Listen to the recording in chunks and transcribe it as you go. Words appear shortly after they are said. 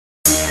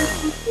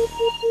Come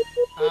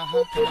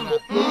on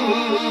up. Let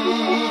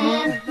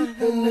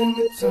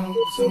me talk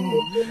to him.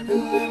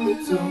 Let me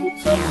talk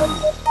to him.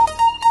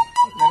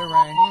 Let it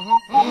rain.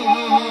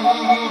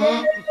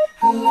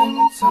 Let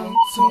me talk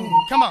to him.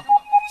 Come on.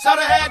 So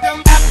they had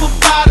them apple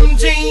bottom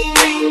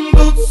jean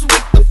boots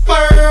with the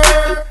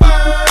fur.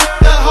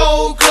 The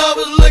whole club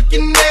was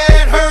looking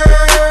at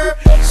her.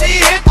 She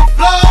hit the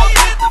floor.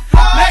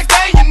 Next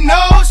thing you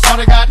know, so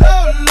they got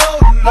low.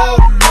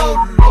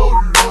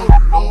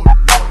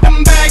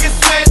 Them baggy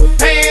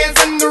sweatpants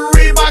and the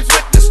Reeboks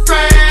with the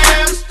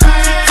straps.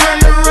 She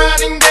turned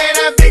around and gave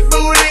that big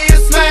booty a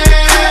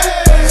slap.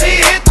 She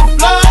hit the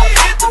floor.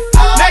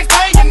 Next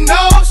thing you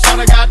know, so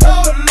they got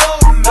low.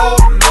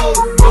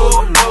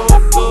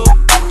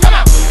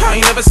 I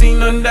ain't never seen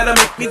nothing that'll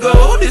make me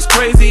go this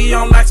crazy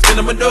all night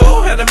spinning my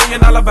dough. Had $1 million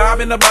vibe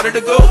in the body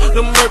to go.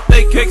 Them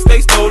birthday cakes,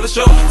 they stole the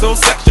show. So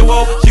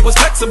sexual, she was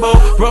flexible,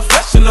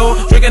 professional,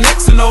 drinking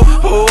Xano.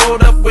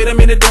 Hold up, wait a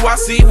minute, do I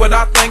see what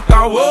I think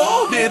I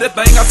will? Did a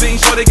thing I seen,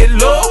 sure they get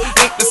low.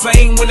 Ain't the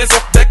same when it's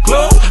up that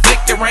close. Make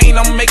it rain,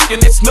 I'm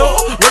making it snow.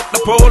 Work the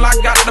pole, I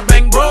got the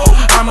bang bro.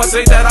 I'ma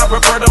say that I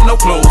prefer them no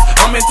clothes.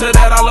 I'm into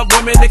that, I love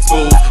women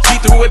exposed. She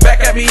threw it back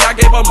at me, I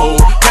gave her more.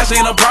 Cash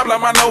ain't a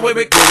problem, I know where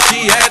it goes.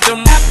 She had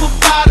them apple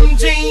bottom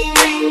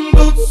jean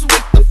boots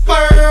with the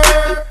fur.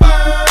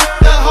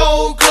 The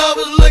whole club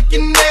was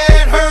looking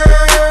at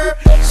her.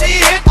 She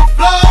hit the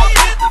floor.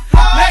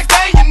 Next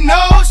thing you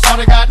know,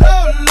 shawty got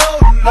low.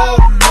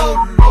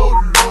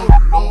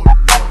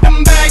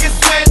 Them baggy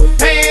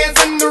sweatpants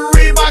and the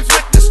Reeboks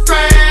with the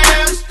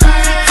straps.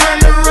 She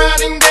turned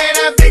around and gave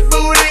that big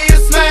booty a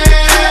slap.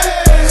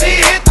 She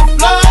hit the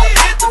floor.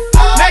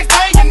 Next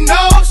thing you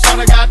know,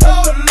 shawty got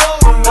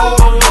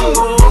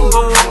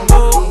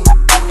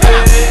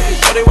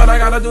what I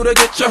gotta do to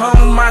get you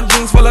home. My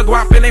jeans full of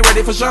guap and they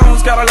ready for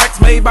shows. Cadillacs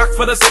Maybach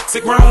for the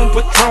sexy grown.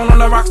 Patron on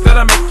the rocks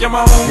that'll make you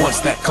moan. 1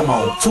 stack, come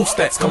on. 2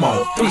 stacks, come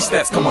on. 3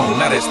 stacks, come on.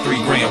 Now that's 3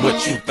 grand.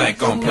 What you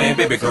think I'm playing?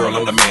 Baby girl,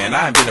 I'm the man.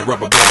 I ain't been a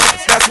rubber band.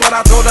 That's what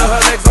I told her.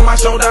 Her legs on my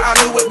shoulder. I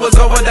knew it was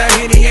over. That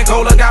Henny and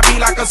Cola got me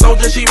like a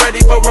soldier. She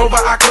ready for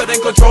Rover. I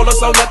couldn't control her.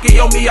 So lucky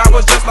on me, I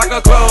was just like a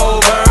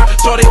clover.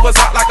 Shorty was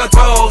hot like a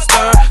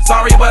toaster.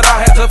 Sorry, but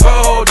I had to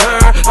fold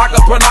her like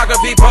a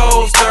pornography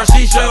poster.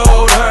 She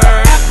showed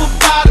her apple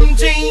bottom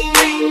jean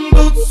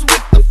boots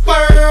with the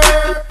fur.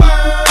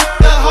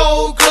 The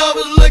whole club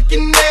was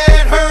looking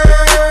at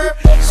her.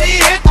 She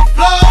hit the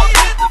floor.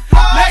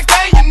 Next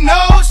thing you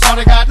know,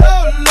 shawty got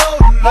low.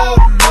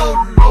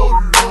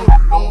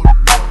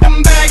 Them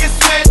baggy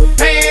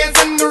sweatpants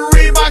and the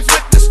Reeboks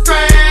with the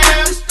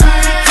straps.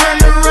 She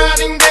turned around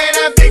and gave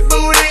that big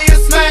booty a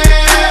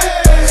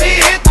slap. She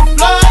hit the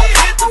floor.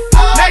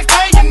 Next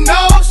thing you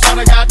know,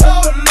 shawty got low.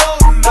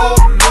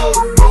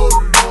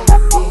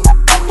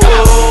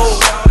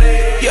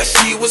 Yeah,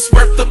 she was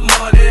worth the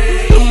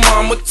money. The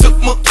mama took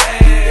my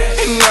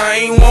cash, and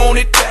I ain't want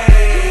it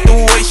back. The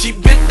way she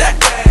bit that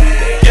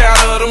ass, got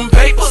her them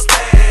papers,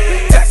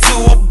 tattoo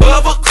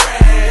above her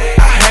crack.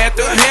 I had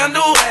to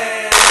handle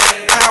that.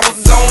 I was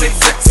on it,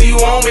 sexy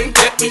woman,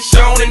 kept me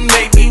shown and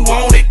made me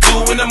want it.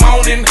 2 in the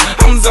morning,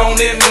 I'm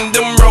zoning, and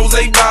them rose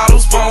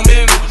bottles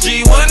foaming.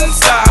 She wouldn't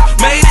stop,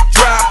 made it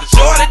drop.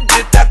 Shorty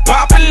did that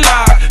poppin'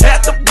 lock, had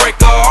to break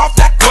her off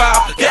that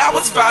cloud. Yeah, I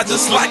was fine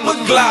just like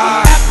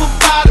McGlide.